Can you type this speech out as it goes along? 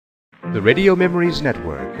The Radio Memories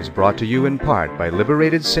Network is brought to you in part by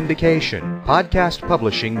Liberated Syndication, podcast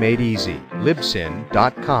publishing made easy,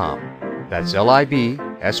 libsyn.com. That's libsyn.com.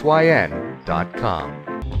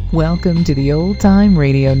 Welcome to the Old Time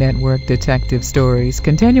Radio Network Detective Stories,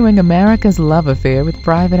 continuing America's love affair with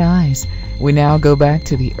private eyes. We now go back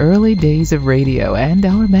to the early days of radio and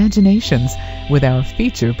our imaginations with our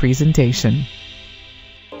feature presentation.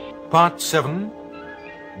 Part 7,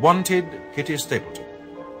 Wanted Kitty Stapleton.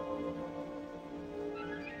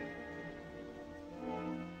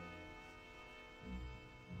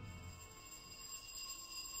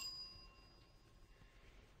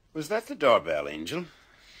 Was that the doorbell, Angel?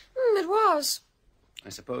 It was. I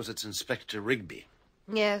suppose it's Inspector Rigby.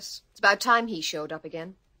 Yes, it's about time he showed up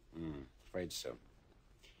again. Afraid so.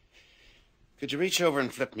 Could you reach over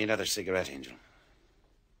and flip me another cigarette, Angel?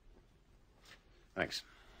 Thanks.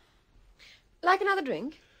 Like another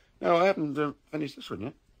drink? No, I haven't finished this one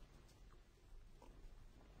yet.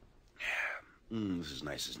 This is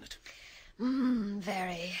nice, isn't it?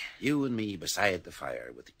 Very. You and me beside the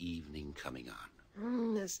fire with evening coming on.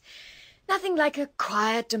 There's nothing like a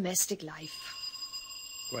quiet domestic life.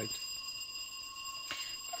 Quite.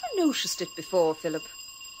 Never noticed it before, Philip.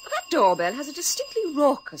 That doorbell has a distinctly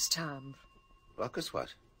raucous timbre. Raucous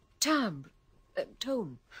what? Timbre.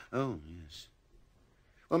 Tone. Oh, yes.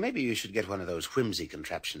 Well, maybe you should get one of those whimsy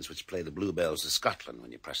contraptions which play the bluebells of Scotland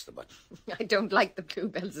when you press the button. I don't like the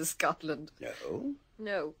bluebells of Scotland. No?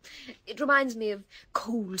 No. It reminds me of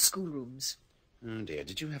cold schoolrooms. Oh, dear.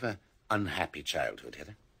 Did you have an unhappy childhood,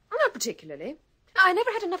 Heather? Not particularly. I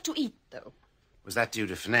never had enough to eat, though. Was that due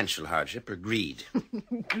to financial hardship or greed?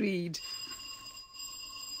 Greed.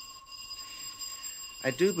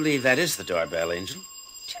 I do believe that is the doorbell, Angel.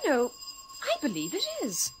 Do you know, I believe it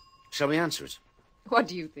is. Shall we answer it? What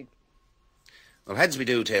do you think? Well, heads we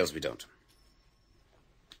do, tails we don't.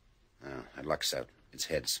 Oh, that luck's out. It's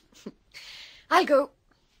heads. I'll go.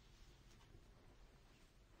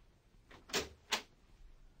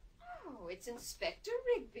 Oh, it's Inspector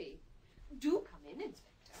Rigby. Do come in,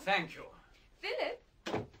 Inspector. Thank you. Philip,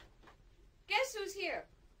 guess who's here?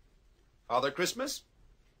 Father Christmas?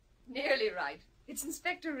 Nearly right. It's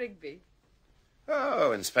Inspector Rigby.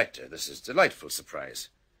 Oh, Inspector, this is a delightful surprise.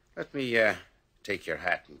 Let me, take your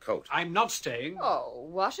hat and coat. I'm not staying. Oh,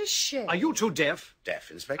 what a shame. Are you too deaf? Deaf,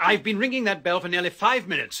 Inspector? I've been ringing that bell for nearly 5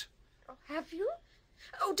 minutes. Oh, have you?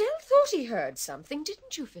 Odell thought he heard something,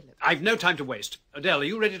 didn't you, Philip? I've no time to waste. Odell, are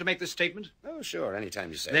you ready to make this statement? Oh, sure, any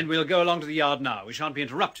time you say. Then we'll go along to the yard now. We shan't be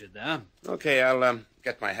interrupted there. Okay, I'll,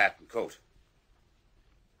 get my hat and coat.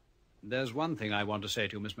 There's one thing I want to say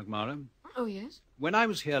to you, Miss McMorrow. Oh, yes? When I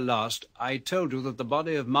was here last, I told you that the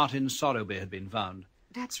body of Martin Sorrowby had been found.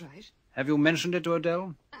 That's right. Have you mentioned it to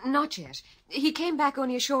Odell? Not yet. He came back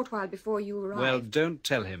only a short while before you arrived. Well, don't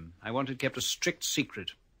tell him. I want it kept a strict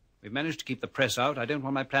secret. We've managed to keep the press out. I don't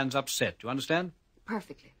want my plans upset. Do you understand?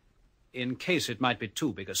 Perfectly. In case it might be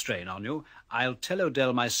too big a strain on you, I'll tell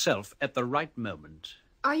Odell myself at the right moment.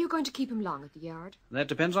 Are you going to keep him long at the yard? That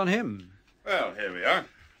depends on him. Well, here we are.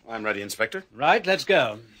 I'm ready, Inspector. Right, let's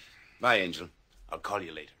go. Bye, Angel. I'll call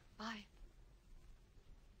you later. Bye.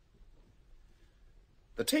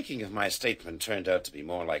 The taking of my statement turned out to be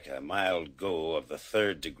more like a mild go of the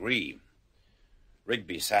third degree.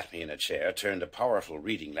 Rigby sat me in a chair, turned a powerful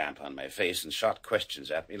reading lamp on my face, and shot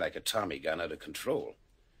questions at me like a Tommy gun out of control.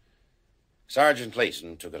 Sergeant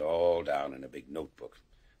Layton took it all down in a big notebook,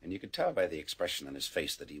 and you could tell by the expression on his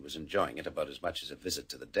face that he was enjoying it about as much as a visit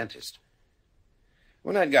to the dentist.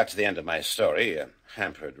 When I'd got to the end of my story,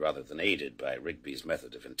 hampered rather than aided by Rigby's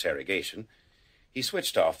method of interrogation, he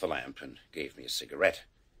switched off the lamp and gave me a cigarette.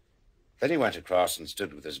 Then he went across and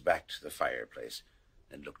stood with his back to the fireplace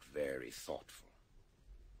and looked very thoughtful.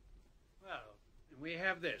 Well, we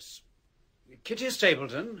have this. Kitty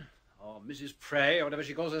Stapleton, or Mrs. Prey, or whatever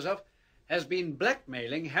she calls herself, has been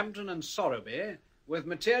blackmailing Hampton and Sorrowby with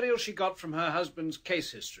material she got from her husband's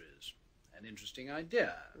case histories. An interesting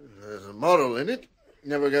idea. There's a moral in it.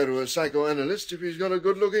 Never go to a psychoanalyst if he's got a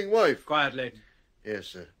good-looking wife. Quietly. Yes,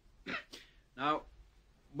 sir. Now,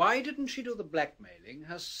 why didn't she do the blackmailing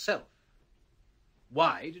herself?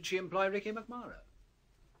 Why did she employ Ricky McMorrow?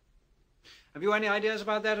 Have you any ideas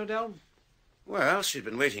about that, Odell? Well, she'd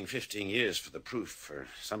been waiting 15 years for the proof for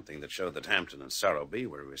something that showed that Hampton and Sorrowby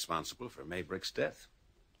were responsible for Maybrick's death.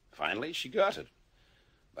 Finally, she got it.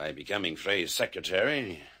 By becoming Frey's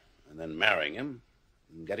secretary and then marrying him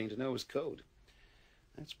and getting to know his code.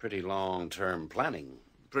 That's pretty long-term planning.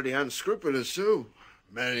 Pretty unscrupulous, too.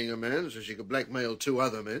 Marrying a man so she could blackmail 2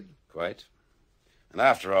 other men. Quite. And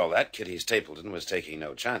after all that, Kitty Stapleton was taking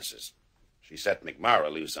no chances. She set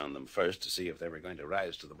McMara loose on them first to see if they were going to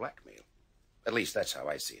rise to the blackmail. At least that's how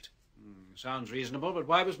I see it. Sounds reasonable, but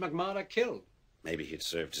why was McMara killed? Maybe he'd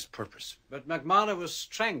served his purpose. But McMara was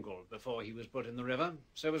strangled before he was put in the river.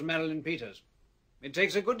 So was Marilyn Peters. It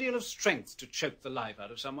takes a good deal of strength to choke the life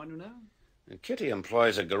out of someone, you know. And Kitty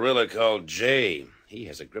employs a gorilla called Jay. He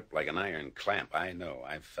has a grip like an iron clamp. I know.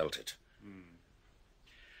 I've felt it.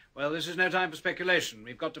 Well, this is no time for speculation.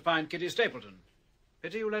 We've got to find Kitty Stapleton.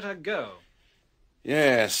 Pity you let her go.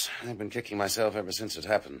 Yes, I've been kicking myself ever since it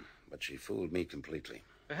happened, but she fooled me completely.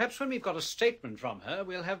 Perhaps when we've got a statement from her,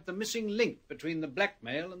 we'll have the missing link between the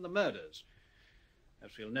blackmail and the murders.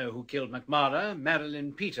 Perhaps we'll know who killed McMara,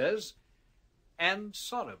 Marilyn Peters, and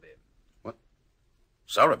Sorrowby. What?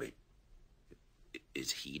 Sorrowby?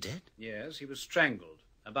 Is he dead? Yes, he was strangled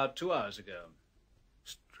about 2 hours ago.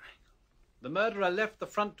 Strangled? The murderer left the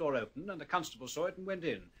front door open, and a constable saw it and went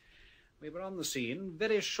in. We were on the scene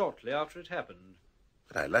very shortly after it happened.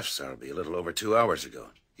 But I left Sorrowby a little over 2 hours ago.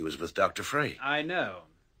 He was with Dr. Frey. I know.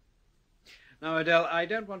 Now, Odell, I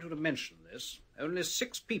don't want you to mention this. Only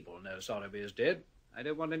 6 people know Sorrowby is dead. I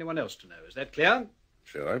don't want anyone else to know. Is that clear?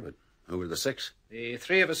 Sure, but who were the 6? The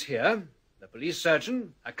 3 of us here, the police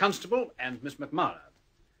surgeon, a constable, and Miss McMara.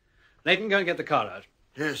 Leighton, go and get the car out.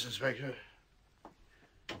 Yes, Inspector.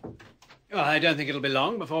 Oh, I don't think it'll be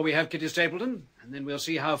long before we have Kitty Stapleton, and then we'll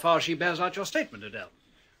see how far she bears out your statement, Odell.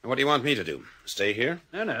 And what do you want me to do? Stay here?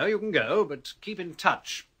 No, you can go, but keep in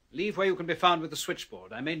touch. Leave where you can be found with the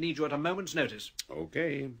switchboard. I may need you at a moment's notice.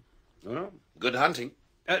 Okay. Well, good hunting.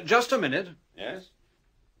 Just a minute. Yes?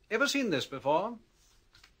 Ever seen this before?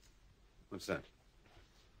 What's that?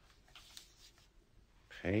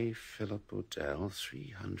 Pay Philip Odell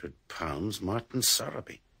 £300, Martin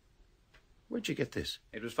Sorrowby. Where'd you get this?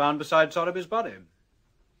 It was found beside Sorrowby's body.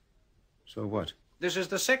 So what? This is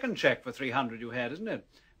the second cheque for 300 you had, isn't it?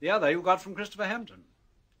 The other you got from Christopher Hampton.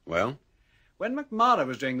 Well? When McMara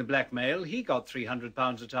was doing the blackmail, he got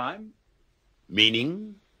 £300 a time.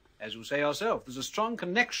 Meaning? As you say yourself, there's a strong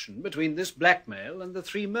connection between this blackmail and the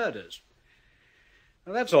 3 murders.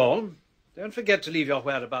 Well, that's all. Don't forget to leave your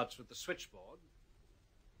whereabouts with the switchboard.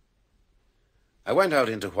 I went out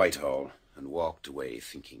into Whitehall and walked away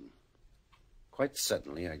thinking. Quite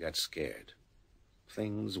suddenly I got scared.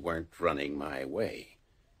 Things weren't running my way.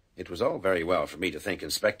 It was all very well for me to think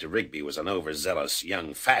Inspector Rigby was an overzealous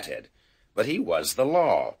young fathead, but he was the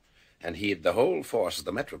law, and he had the whole force of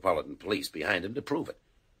the Metropolitan Police behind him to prove it.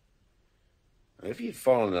 If he'd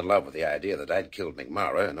fallen in love with the idea that I'd killed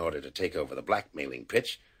McMara in order to take over the blackmailing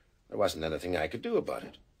pitch, there wasn't anything I could do about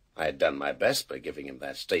it. I had done my best by giving him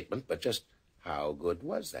that statement, but just how good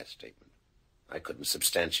was that statement? I couldn't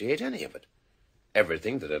substantiate any of it.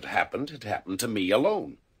 Everything that had happened to me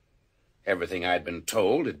alone. Everything I'd been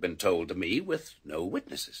told had been told to me with no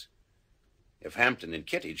witnesses. If Hampton and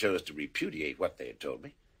Kitty chose to repudiate what they had told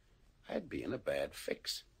me, I'd be in a bad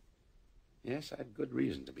fix. Yes, I'd good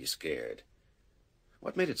reason to be scared.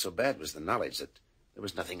 What made it so bad was the knowledge that there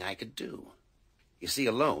was nothing I could do. You see,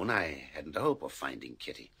 alone, I hadn't a hope of finding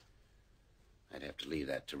Kitty. I'd have to leave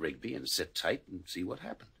that to Rigby and sit tight and see what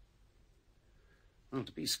happened. Well,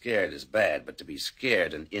 to be scared is bad, but to be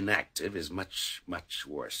scared and inactive is much, much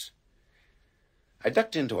worse. I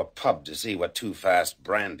ducked into a pub to see what 2 fast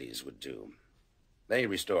brandies would do. They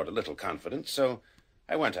restored a little confidence, so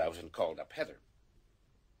I went out and called up Heather.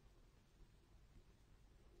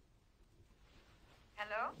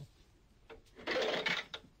 Hello?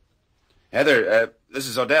 Heather, this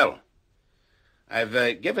is Odell.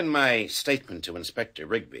 I've given my statement to Inspector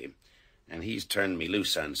Rigby, and he's turned me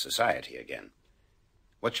loose on society again.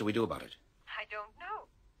 What shall we do about it? I don't know.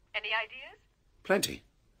 Any ideas? Plenty.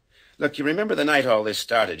 Look, you remember the night all this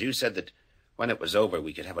started? You said that when it was over,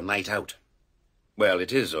 we could have a night out. Well,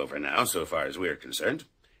 it is over now, so far as we're concerned.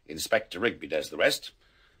 Inspector Rigby does the rest.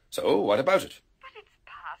 So, what about it? But it's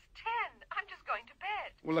past 10. I'm just going to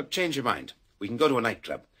bed. Well, look, change your mind. We can go to a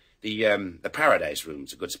nightclub. The Paradise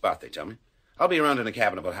Room's a good spot, they tell me. I'll be around in a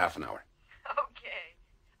cab in about half an hour. Okay.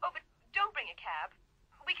 Oh, but don't bring a cab.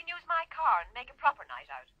 We can use my car and make a proper night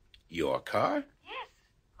out. Your car? Yes,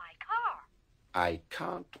 my car. I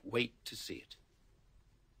can't wait to see it.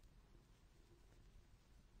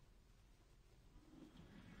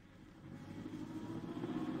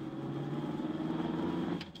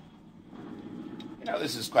 You know,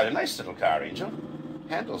 this is quite a nice little car, Angel.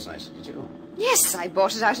 Handles nice, did you? Yes, I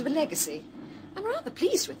bought it out of a legacy. I'm rather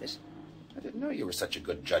pleased with it. I didn't know you were such a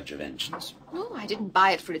good judge of engines. No, I didn't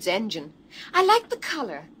buy it for its engine. I liked the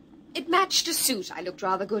color. It matched a suit I looked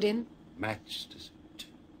rather good in. Matched a suit.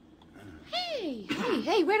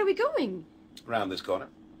 Hey, where are we going? Round this corner.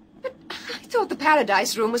 But I thought the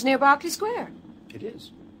Paradise Room was near Berkeley Square. It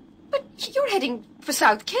is. But you're heading for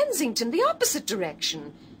South Kensington, the opposite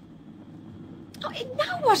direction. Oh, and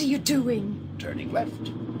now what are you doing? Turning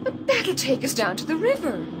left. But that'll take us down to the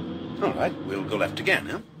river. All right, we'll go left again,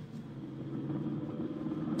 huh?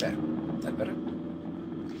 There. That better?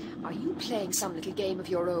 Are you playing some little game of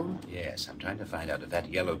your own? Yes, I'm trying to find out if that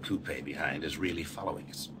yellow coupe behind is really following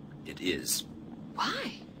us. It is.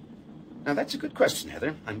 Why? Now, that's a good question,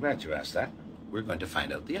 Heather. I'm glad you asked that. We're going to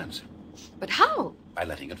find out the answer. But how? By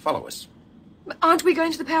letting it follow us. Aren't we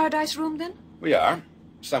going to the Paradise Room, then? We are.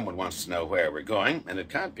 Someone wants to know where we're going, and it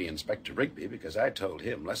can't be Inspector Rigby because I told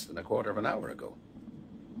him less than a quarter of an hour ago.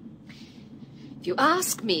 If you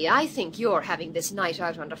ask me, I think you're having this night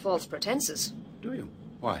out under false pretenses. Do you?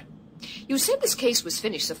 Why? You said this case was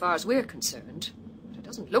finished so far as we're concerned. But it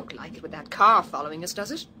doesn't look like it with that car following us,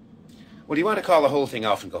 does it? Well, do you want to call the whole thing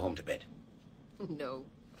off and go home to bed? No,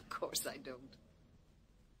 of course I don't.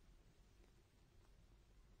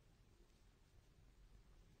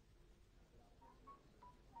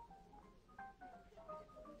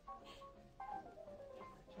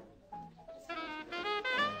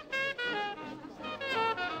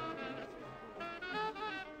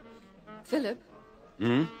 Philip?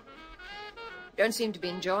 Hmm? You don't seem to be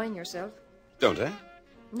enjoying yourself. Don't I?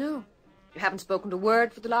 No. You haven't spoken a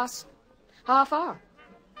word for the last half hour.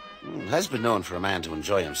 It has been known for a man to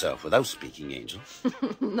enjoy himself without speaking, Angel.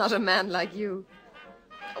 Not a man like you.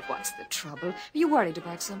 Oh, what's the trouble? Are you worried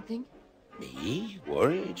about something? Me?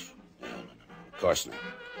 Worried? No. Of course not.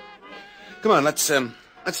 Come on, let's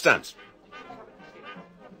dance.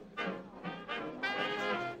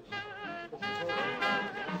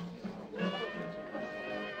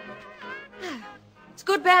 It's a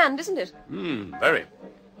good band, isn't it? Very.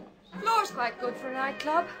 Floor's quite good for a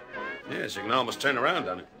nightclub. Yes, you can almost turn around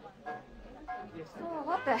on it. Oh,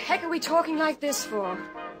 what the heck are we talking like this for?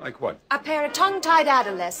 Like what? A pair of tongue-tied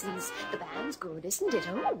adolescents. The band's good, isn't it?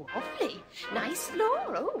 Oh, awfully. Nice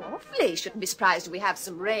floor. Oh, awfully. Shouldn't be surprised if we have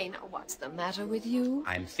some rain. Oh, what's the matter with you?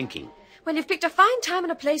 I'm thinking. Well, you've picked a fine time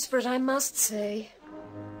and a place for it, I must say.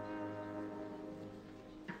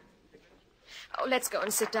 Oh, let's go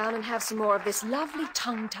and sit down and have some more of this lovely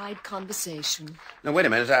tongue-tied conversation. Now, wait a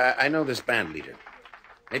minute. I know this band leader.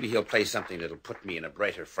 Maybe he'll play something that'll put me in a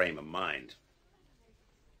brighter frame of mind.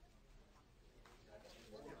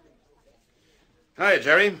 Hi,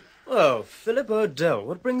 Jerry. Oh, Philip Odell,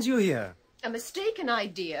 what brings you here? A mistaken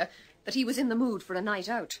idea that he was in the mood for a night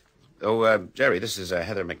out. Oh, Jerry, this is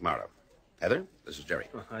Heather McMorrow. Heather, this is Jerry.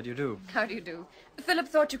 Oh, how do you do? How do you do? Philip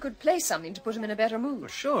thought you could play something to put him in a better mood. Oh,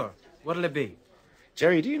 sure. What'll it be?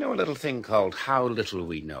 Jerry, do you know a little thing called How Little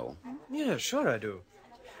We Know? Yeah, sure I do.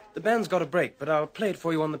 The band's got a break, but I'll play it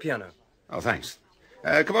for you on the piano. Oh, thanks.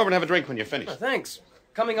 Come over and have a drink when you're Oh, finished. thanks.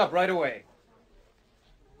 Coming up right away.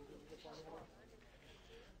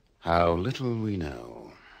 How Little We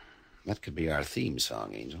Know. That could be our theme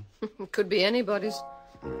song, Angel. Could be anybody's.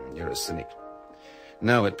 You're a cynic.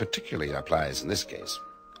 No, it particularly applies in this case.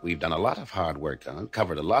 We've done a lot of hard work on it,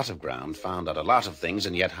 covered a lot of ground, found out a lot of things,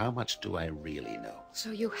 and yet how much do I really know?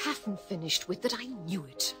 So you haven't finished with it. I knew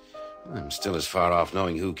it. I'm still as far off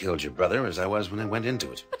knowing who killed your brother as I was when I went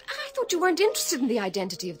into it. But I thought you weren't interested in the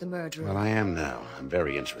identity of the murderer. Well, I am now. I'm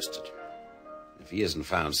very interested. If he isn't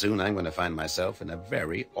found soon, I'm going to find myself in a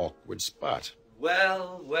very awkward spot.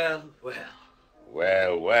 Well. Well,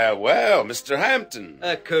 Mr. Hampton.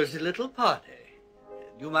 A cozy little party.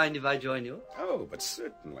 Do you mind if I join you? Oh, but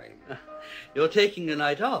certainly. You're taking a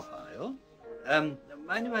night off, are you?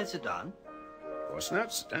 Mind if I sit down? Of course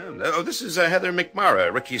not. Sit down. Oh, this is Heather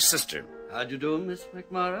McMorrow, Ricky's sister. How do you do, Miss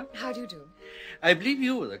McMorrow? How do you do? I believe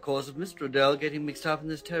you were the cause of Mr. Odell getting mixed up in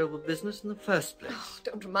this terrible business in the first place. Oh,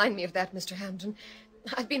 don't remind me of that, Mr. Hampton.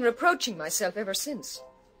 I've been reproaching myself ever since.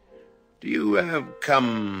 Do you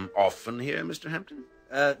come often here, Mr. Hampton?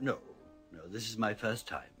 No, this is my first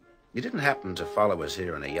time. You didn't happen to follow us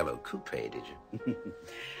here in a yellow coupe, did you?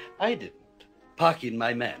 I didn't. Parkin,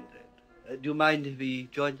 my man, did. Do you mind if he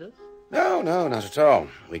joins us? No, not at all.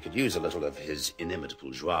 We could use a little of his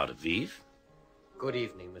inimitable joie de vivre. Good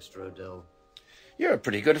evening, Mr. Odell. You're a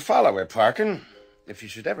pretty good follower, Parkin. If you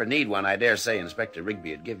should ever need one, I dare say Inspector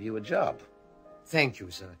Rigby would give you a job. Thank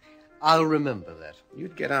you, sir. I'll remember that.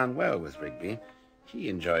 You'd get on well with Rigby. He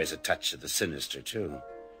enjoys a touch of the sinister, too.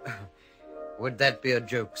 Would that be a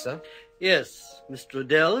joke, sir? Yes, Mr.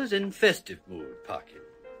 Odell is in festive mood, Parkin.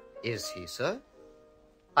 Is he, sir?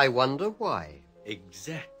 I wonder why.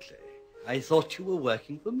 Exactly. I thought you were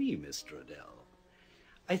working for me, Mr. Odell.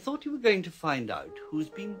 I thought you were going to find out who's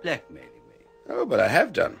been blackmailing me. Oh, but I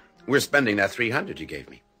have done. We're spending that $300 you gave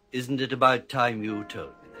me. Isn't it about time you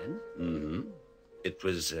told me then? Mm-hmm. It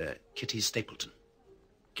was Kitty Stapleton.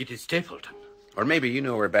 Kitty Stapleton? Or maybe you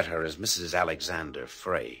know her better as Mrs. Alexander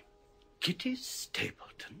Frey. Kitty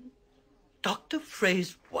Stapleton? Dr.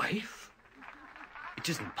 Frey's wife? It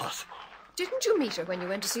isn't possible. Didn't you meet her when you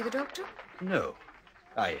went to see the doctor? No.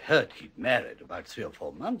 I heard he'd married about 3 or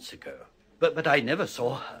 4 months ago. But I never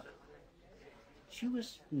saw her. She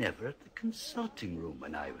was never at the consulting room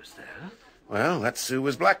when I was there. Well, that's who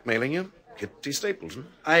was blackmailing you. Kitty Stapleton.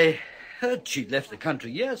 I heard she'd left the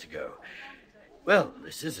country years ago. Well,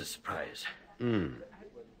 this is a surprise.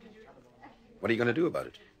 What are you going to do about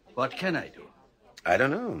it? What can I do? I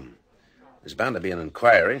don't know. There's bound to be an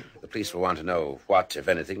inquiry. The police will want to know what, if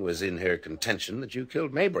anything, was in her contention that you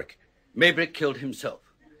killed Maybrick. Maybrick killed himself.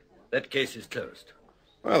 That case is closed.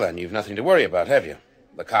 Well, then, you've nothing to worry about, have you?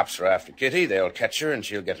 The cops are after Kitty. They'll catch her, and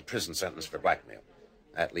she'll get a prison sentence for blackmail.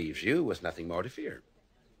 That leaves you with nothing more to fear.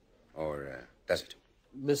 Or does it?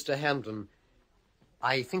 Mr. Hampton,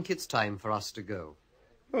 I think it's time for us to go.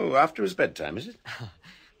 Oh, after his bedtime, is it?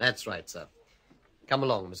 That's right, sir. Come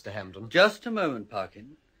along, Mr. Hampton. Just a moment,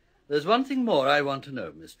 Parkin. There's one thing more I want to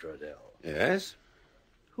know, Mr. Odell. Yes?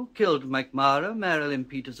 Who killed McMara, Marilyn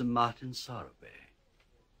Peters, and Martin Sorrowby?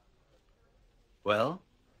 Well?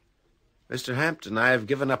 Mr. Hampton, I've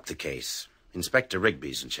given up the case. Inspector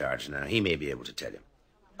Rigby's in charge now. He may be able to tell you.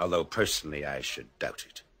 Although, personally, I should doubt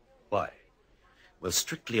it. Why? Well,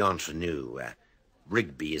 strictly entre nous,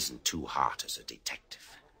 Rigby isn't too hot as a detective.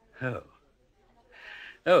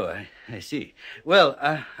 Oh, I see. Well,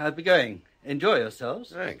 I'll be going. Enjoy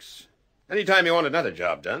yourselves. Thanks. Anytime you want another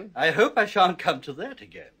job done. I hope I shan't come to that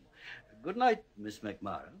again. Good night, Miss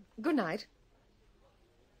McMara. Good night.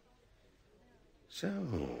 So,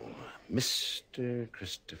 Mr.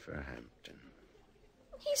 Christopher Hampton.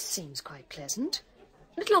 He seems quite pleasant.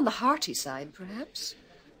 A little on the hearty side, perhaps.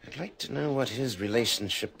 I'd like to know what his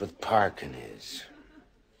relationship with Parkin is.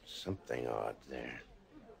 Something odd there.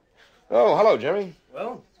 Oh, hello, Jerry.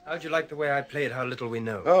 Well, how'd you like the way I played How Little We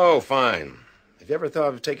Know? Oh, fine. Have you ever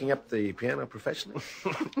thought of taking up the piano professionally?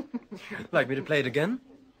 Like me to play it again?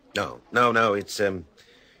 No. It's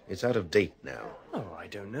out of date now. Oh, I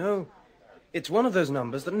don't know. It's one of those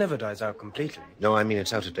numbers that never dies out completely. No, I mean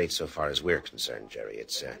it's out of date so far as we're concerned, Jerry.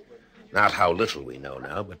 It's not how little we know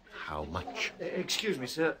now, but how much. Excuse me,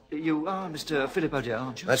 sir. You are Mr. Philip Odell,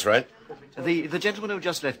 aren't you? That's right. The gentleman who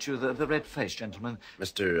just left you, the red-faced gentleman.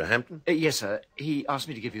 Mr. Hampton? Yes, sir. He asked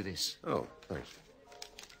me to give you this. Oh, thanks.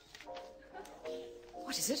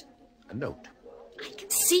 What is it? A note. I can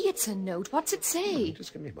see it's a note. What's it say?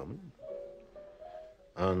 Just give me a moment.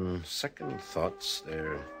 On second thoughts,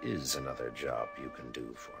 there is another job you can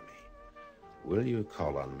do for me. Will you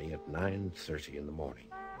call on me at 9:30 in the morning?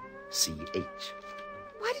 C.H.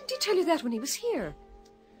 Why didn't he tell you that when he was here?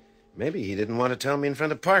 Maybe he didn't want to tell me in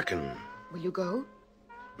front of Parkin. Will you go?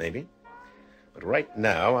 Maybe. But right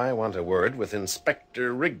now, I want a word with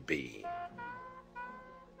Inspector Rigby.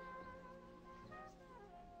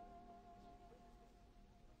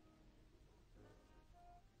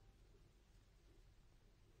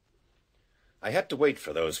 I had to wait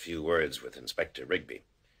for those few words with Inspector Rigby.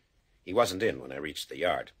 He wasn't in when I reached the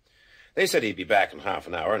yard. They said he'd be back in half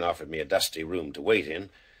an hour and offered me a dusty room to wait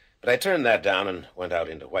in, but I turned that down and went out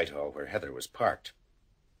into Whitehall where Heather was parked.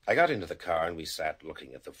 I got into the car and we sat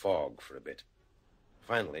looking at the fog for a bit.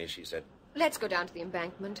 Finally, she said, Let's go down to the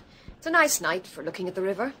embankment. It's a nice night for looking at the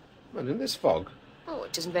river. Well, in this fog? Oh,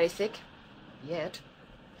 it isn't very thick. Yet.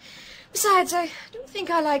 Besides, I don't think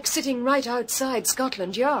I like sitting right outside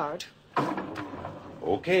Scotland Yard.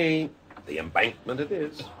 Okay, the embankment it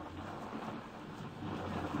is.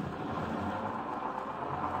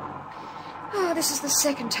 Oh, this is the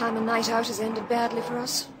second time a night out has ended badly for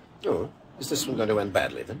us. Oh, is this one going to end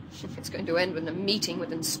badly, then? It's going to end with a meeting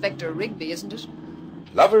with Inspector Rigby, isn't it?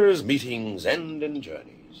 Lovers' meetings end in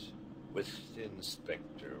journeys with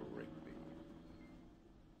Inspector Rigby.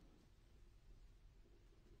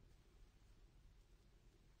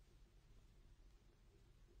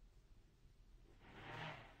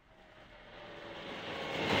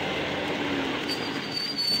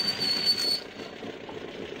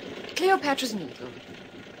 Cleopatra's Needle.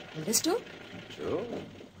 Will this do? Sure,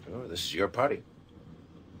 this is your party.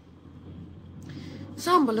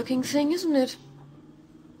 Somber-looking thing, isn't it?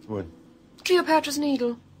 What? Cleopatra's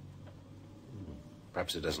Needle.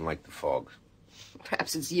 Perhaps it doesn't like the fog.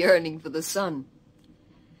 Perhaps it's yearning for the sun.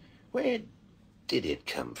 Where did it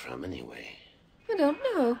come from, anyway? I don't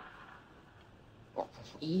know. Oh,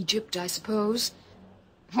 Egypt, I suppose.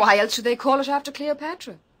 Why else should they call it after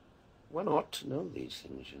Cleopatra? One ought to know these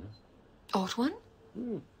things, you know. Ought one?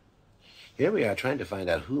 Here we are trying to find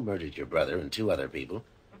out who murdered your brother and 2 other people,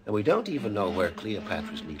 And we don't even know where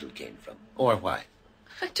Cleopatra's needle came from, or why.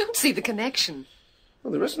 I don't see the connection.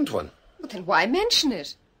 Well, there isn't one. Well, then why mention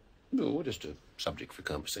it? No, just a subject for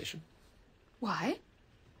conversation. Why?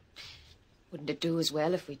 Wouldn't it do as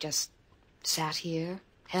well if we just sat here,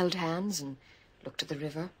 held hands, and looked at the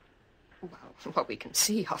river? Well, what we can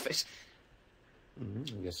see of it.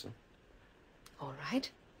 I guess so. All right.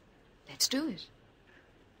 Let's do it.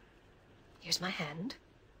 Here's my hand.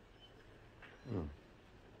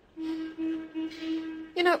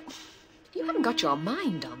 You know, you haven't got your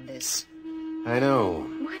mind on this. I know.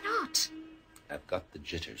 Why not? I've got the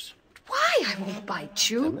jitters. Why? I won't bite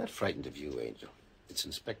you. I'm not frightened of you, Angel. It's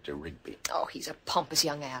Inspector Rigby. Oh, he's a pompous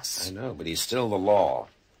young ass. I know, but he's still the law.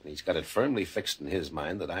 And he's got it firmly fixed in his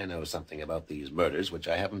mind that I know something about these murders which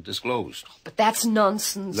I haven't disclosed. But that's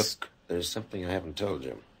nonsense. Look, there's something I haven't told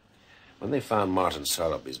you. When they found Martin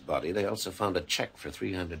Sowerby's body, they also found a check for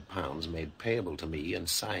 £300 made payable to me and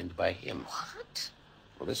signed by him. What?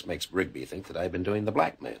 Well, this makes Rigby think that I've been doing the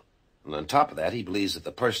blackmail. And on top of that, he believes that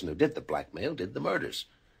the person who did the blackmail did the murders.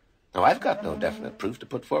 Now, I've got no definite proof to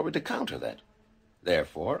put forward to counter that.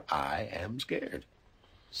 Therefore, I am scared.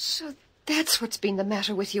 So that's what's been the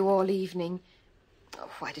matter with you all evening. Oh,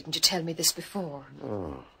 why didn't you tell me this before?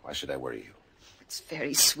 Oh, why should I worry you? It's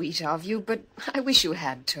very sweet of you, but I wish you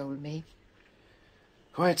had told me.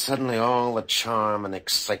 Quite suddenly, all the charm and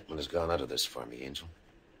excitement has gone out of this for me, Angel.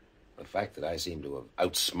 The fact that I seem to have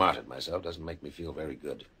outsmarted myself doesn't make me feel very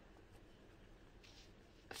good.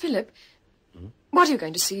 Philip, what are you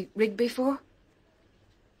going to see Rigby for?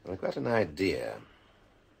 I've got an idea.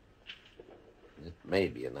 It may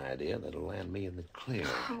be an idea that'll land me in the clear.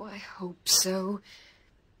 Oh, I hope so.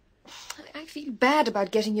 I feel bad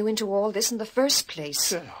about getting you into all this in the first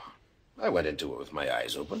place. I went into it with my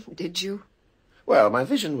eyes open. Did you? Well, my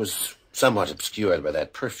vision was somewhat obscured by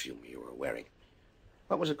that perfume you were wearing.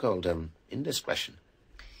 What was it called? Indiscretion.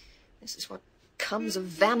 This is what comes of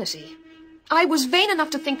vanity. I was vain enough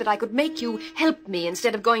to think that I could make you help me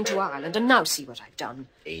instead of going to Ireland, and now see what I've done.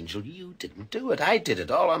 Angel, you didn't do it. I did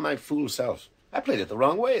it all on my fool self. I played it the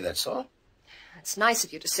wrong way, that's all. It's nice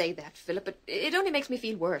of you to say that, Philip, but it only makes me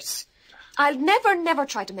feel worse. I'll never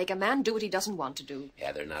try to make a man do what he doesn't want to do.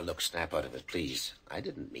 Heather, now look, snap out of it, please. I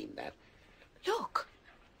didn't mean that. Look.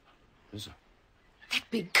 Is it? That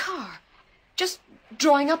big car. Just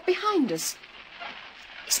drawing up behind us.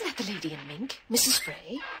 Isn't that the lady in mink, Mrs.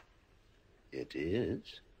 Frey? It is.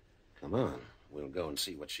 Come on, we'll go and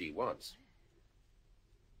see what she wants.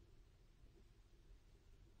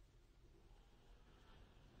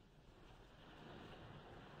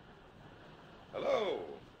 Hello.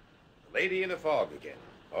 The lady in the fog again.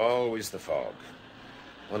 Always the fog.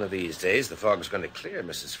 One of these days, the fog's going to clear,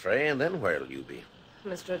 Mrs. Frey, and then where'll you be?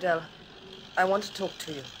 Mr. Odell, I want to talk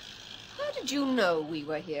to you. How did you know we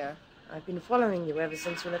were here? I've been following you ever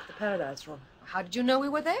since you left the Paradise Room. How did you know we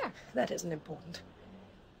were there? That isn't important.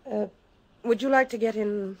 Would you like to get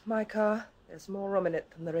in my car? There's more room in it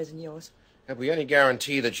than there is in yours. Have we any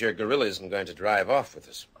guarantee that your gorilla isn't going to drive off with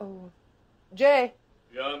us? Oh. Jay.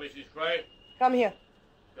 Yeah, Mrs. Frey? Come here.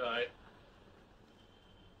 Aye.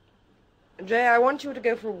 Jay, I want you to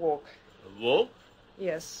go for a walk. A walk?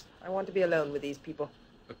 Yes, I want to be alone with these people.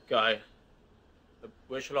 Okay.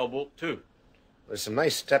 Where shall I walk to? There's some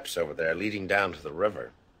nice steps over there leading down to the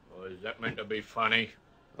river. Oh, is that meant to be funny?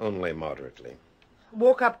 Only moderately.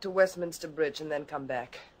 Walk up to Westminster Bridge and then come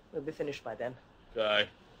back. We'll be finished by then. Okay.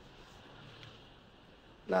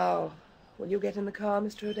 Now, will you get in the car,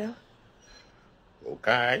 Mr. Odell?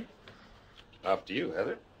 Okay. After you,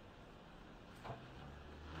 Heather.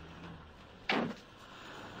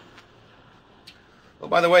 Oh,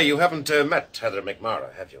 by the way, you haven't met Heather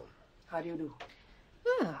McMara, have you? How do you do?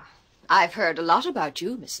 Ah, I've heard a lot about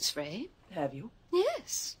you, Mrs. Frey. Have you?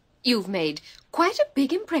 Yes. You've made quite a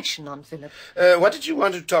big impression on Philip. What did you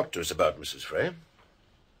want to talk to us about, Mrs. Frey?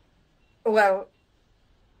 Well,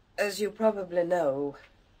 as you probably know,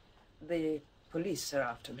 the police are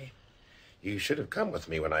after me. You should have come with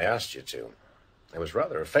me when I asked you to. I was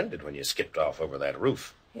rather offended when you skipped off over that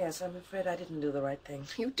roof. Yes, I'm afraid I didn't do the right thing.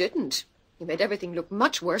 You didn't. You made everything look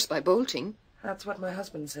much worse by bolting. That's what my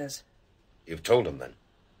husband says. You've told him, then?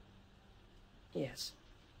 Yes.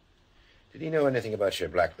 Did he know anything about your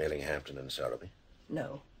blackmailing Hampton and Sowerby?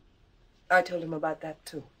 No. I told him about that,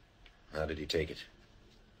 too. How did he take it?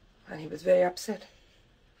 And he was very upset.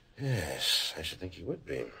 Yes, I should think he would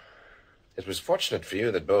be. It was fortunate for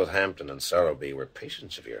you that both Hampton and Sowerby were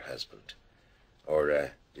patients of your husband.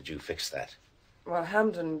 Or did you fix that? Well,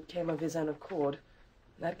 Hampton came of his own accord.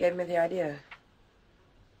 That gave me the idea.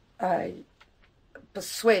 I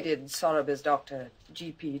persuaded Sowerby's doctor,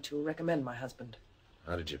 GP, to recommend my husband.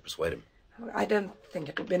 How did you persuade him? I don't think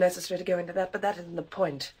it would be necessary to go into that, but that isn't the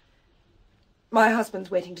point. My husband's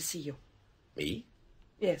waiting to see you. Me?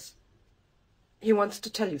 Yes. He wants to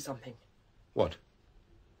tell you something. What?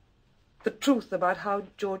 The truth about how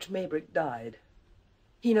George Maybrick died.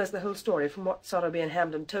 He knows the whole story from what Sotheby and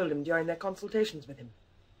Hampden told him during their consultations with him.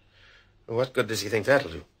 What good does he think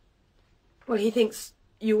that'll do? Well, he thinks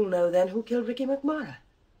you'll know then who killed Ricky McMara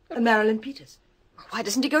and Marilyn Peters. Why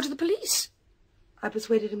doesn't he go to the police? I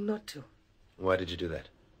persuaded him not to. Why did you do that?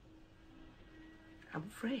 I'm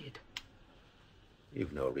afraid.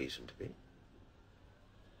 You've no reason to be.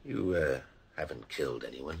 You, haven't killed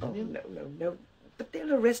anyone, have you? No. But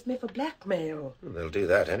they'll arrest me for blackmail. They'll do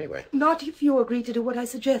that anyway. Not if you agree to do what I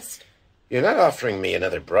suggest. You're not offering me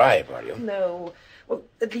another bribe, are you? No. Well,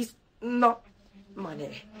 at least not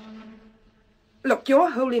money. Look,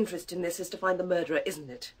 your whole interest in this is to find the murderer, isn't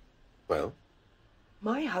it? Well?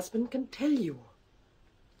 My husband can tell you.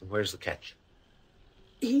 Where's the catch?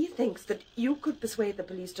 He thinks that you could persuade the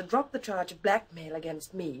police to drop the charge of blackmail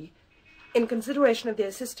against me in consideration of the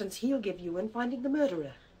assistance he'll give you in finding the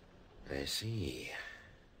murderer. I see.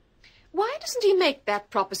 Why doesn't he make that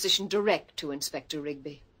proposition direct to Inspector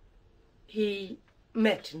Rigby? He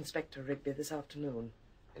met Inspector Rigby this afternoon.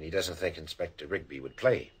 And he doesn't think Inspector Rigby would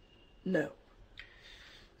play? No.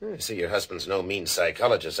 I see your husband's no mean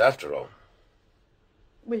psychologist after all.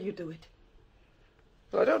 Will you do it?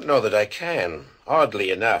 Well, I don't know that I can.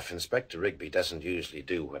 Oddly enough, Inspector Rigby doesn't usually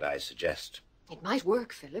do what I suggest. It might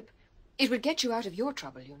work, Philip. It would get you out of your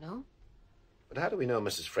trouble, you know. But how do we know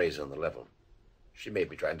Mrs. Frey's on the level? She may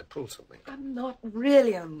be trying to pull something. I'm not.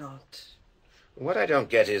 Really, I'm not. What I don't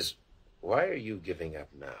get is, why are you giving up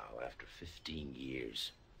now after 15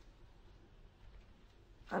 years?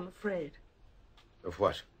 I'm afraid. Of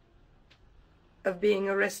what? Of being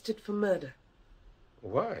arrested for murder.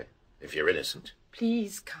 Why? If you're innocent.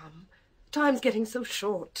 Please come. Time's getting so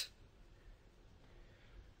short.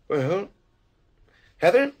 Well,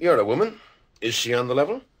 Heather, you're a woman. Is she on the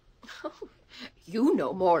level? Oh, you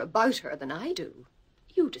know more about her than I do.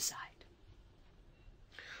 You decide.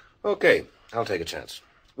 Okay, I'll take a chance.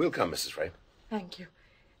 We'll come, Mrs. Frey. Thank you.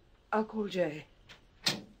 I'll call Jay.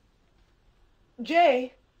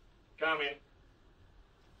 Jay? Come in.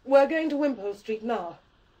 We're going to Wimpole Street now.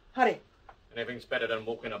 Hurry. Anything's better than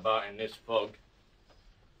walking about in this fog.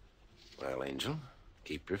 Well, Angel,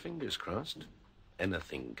 keep your fingers crossed.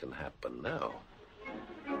 Anything can happen now.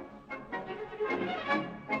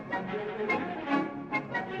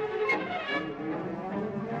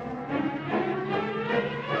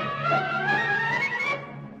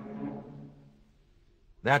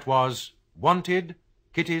 That was Wanted,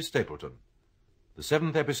 Kitty Stapleton, the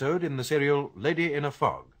 7th episode in the serial Lady in a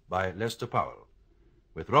Fog by Lester Powell,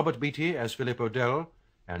 with Robert Beatty as Philip Odell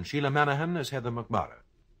and Sheila Manahan as Heather McMara.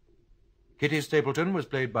 Kitty Stapleton was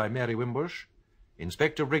played by Mary Wimbush,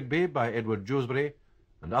 Inspector Rigby by Edward Dewsbury,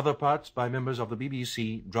 and other parts by members of the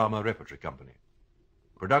BBC Drama Repertory Company.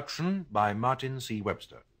 Production by Martin C.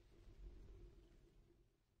 Webster.